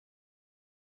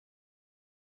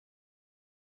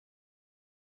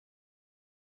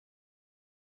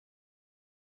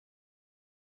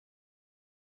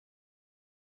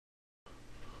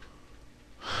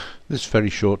This very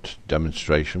short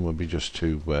demonstration will be just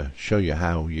to show you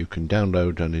how you can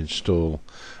download and install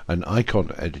an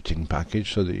icon editing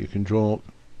package so that you can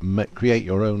create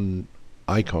your own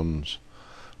icons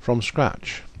from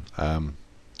scratch. I'm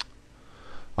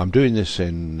doing this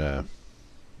in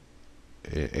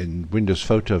Windows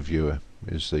Photo Viewer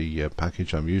is the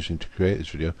package I'm using to create this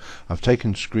video. I've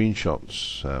taken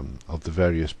screenshots of the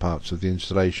various parts of the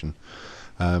installation.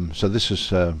 So this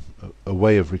is a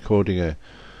way of recording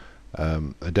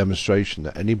a demonstration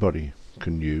that anybody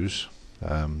can use.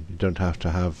 You don't have to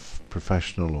have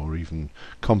professional or even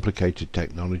complicated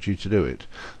technology to do it.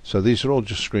 So these are all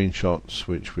just screenshots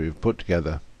which we've put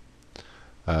together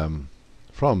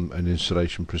from an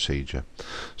installation procedure.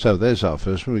 So there's our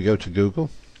first one. We go to Google.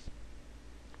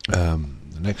 The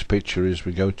next picture is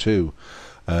we go to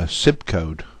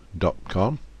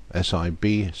sibcode.com,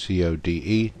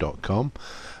 sibcode.com,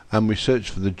 and we search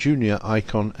for the Junior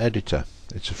Icon Editor.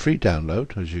 It's a free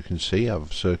download, as you can see.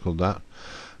 I've circled that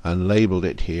and labeled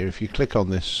it here. If you click on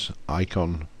this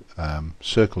icon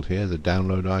circled here, the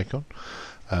download icon,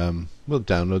 we'll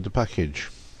download the package.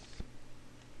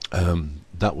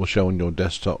 That will show on your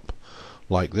desktop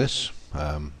like this,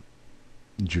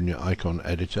 Junior Icon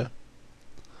Editor.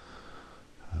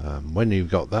 When you've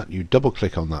got that, you double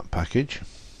click on that package,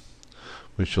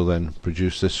 which will then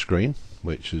produce this screen,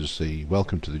 which is the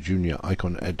Welcome to the Junior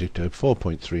Icon Editor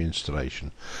 4.3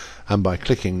 installation. And by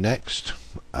clicking Next,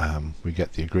 we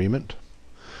get the agreement.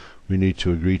 We need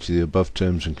to agree to the above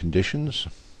terms and conditions,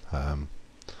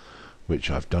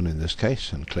 which I've done in this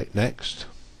case, and click Next.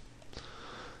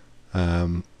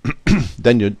 Then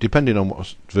depending on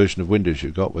what version of Windows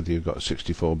you've got, whether you've got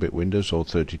 64-bit Windows or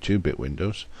 32-bit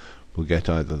Windows, we'll get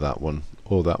either that one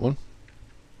or that one.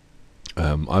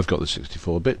 I've got the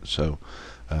 64-bit, so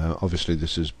obviously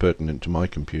this is pertinent to my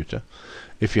computer.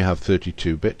 If you have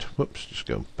 32-bit, whoops, just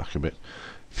go back a bit.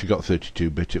 If you've got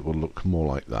 32-bit, it will look more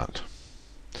like that.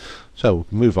 So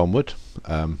move onward.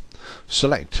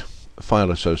 Select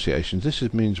file associations. This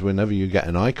means whenever you get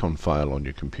an icon file on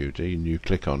your computer and you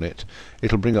click on it,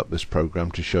 it'll bring up this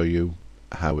program to show you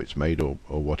how it's made or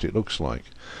what it looks like.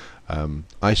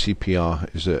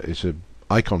 ICPR is a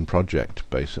icon project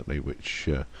basically, which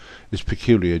is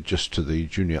peculiar just to the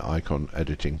Junior Icon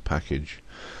Editing package.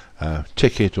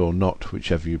 Tick it or not,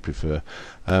 whichever you prefer.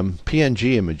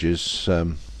 PNG images,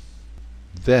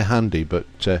 they're handy, but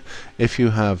if you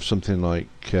have something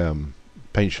like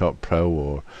PaintShop Pro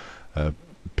or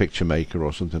Picture Maker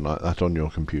or something like that on your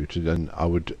computer, then I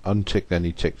would untick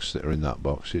any ticks that are in that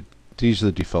box. These are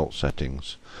the default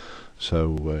settings,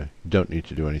 so you don't need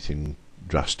to do anything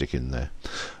drastic in there.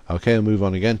 Okay, I'll move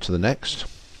on again to the next.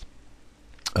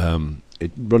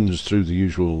 It runs through the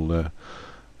usual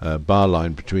bar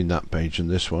line between that page and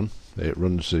this one. It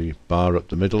runs the bar up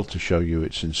the middle to show you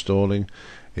it's installing.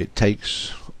 It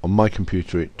takes, on my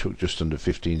computer, it took just under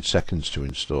 15 seconds to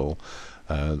install.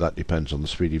 That depends on the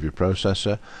speed of your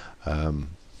processor.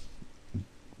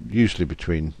 Usually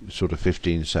between sort of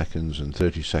 15 seconds and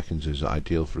 30 seconds is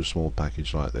ideal for a small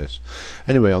package like this.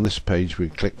 Anyway, on this page we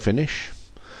click Finish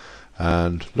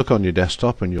and look on your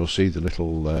desktop, and you'll see the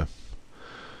little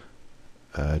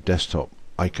desktop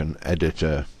icon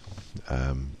editor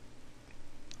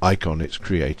icon it's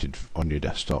created on your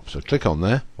desktop. So click on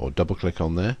there, or double click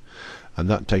on there, and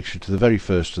that takes you to the very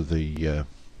first of the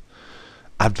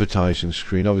advertising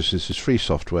screen. Obviously this is free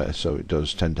software, so it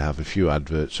does tend to have a few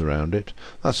adverts around it.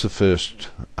 That's the first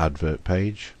advert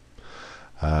page.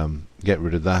 Get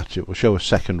rid of that. It will show a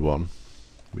second one,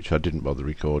 which I didn't bother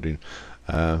recording,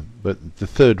 but the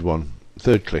third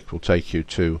click will take you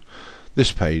to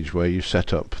this page where you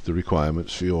set up the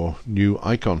requirements for your new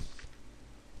icon.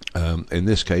 In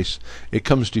this case it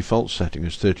comes default setting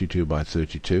as 32 by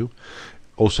 32,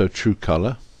 also true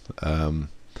color.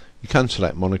 You can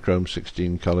select monochrome,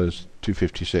 16 colors,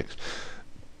 256.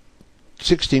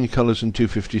 16 colors and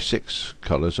 256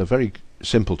 colors are very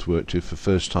simple to work to for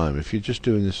first time. If you're just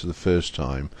doing this for the first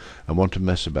time and want to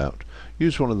mess about,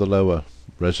 use one of the lower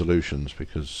resolutions,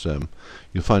 because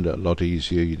you'll find it a lot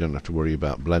easier. You don't have to worry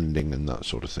about blending and that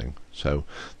sort of thing. So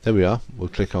there we are. We'll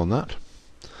click on that.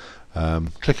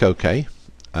 Click OK,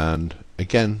 and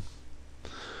again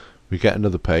we get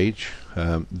another page.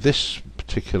 This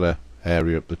particular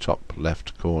area up the top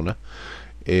left corner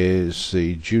is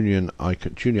the Junior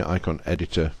Icon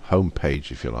Editor home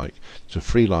page, if you like. It's a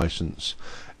free license.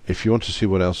 If you want to see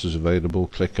what else is available,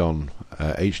 click on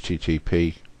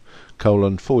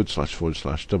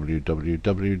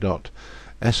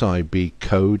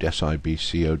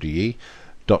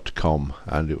http://www.sibcode.com,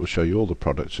 and it will show you all the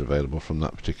products available from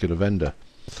that particular vendor.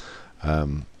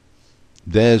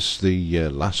 there's the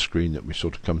last screen that we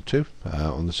sort of come to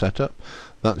on the setup.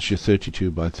 That's your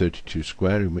 32 by 32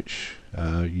 square in which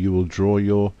you will draw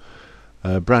your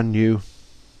brand new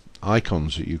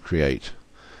icons that you create.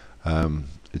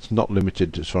 It's not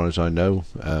limited, as far as I know,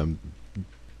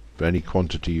 for any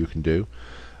quantity you can do.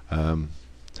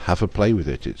 Have a play with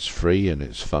it. It's free and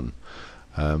it's fun.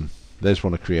 There's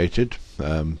one I created,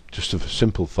 just a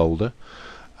simple folder.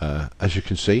 As you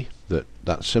can see,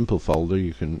 that simple folder,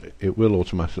 it will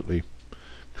automatically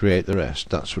create the rest.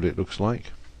 That's what it looks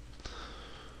like.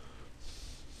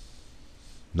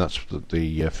 That's what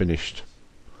the finished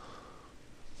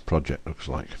project looks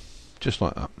like, just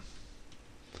like that.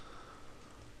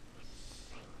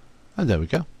 And there we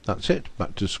go. That's it.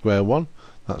 Back to square one.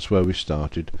 That's where we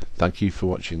started. Thank you for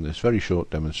watching this very short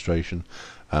demonstration,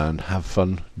 and have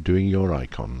fun doing your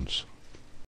icons.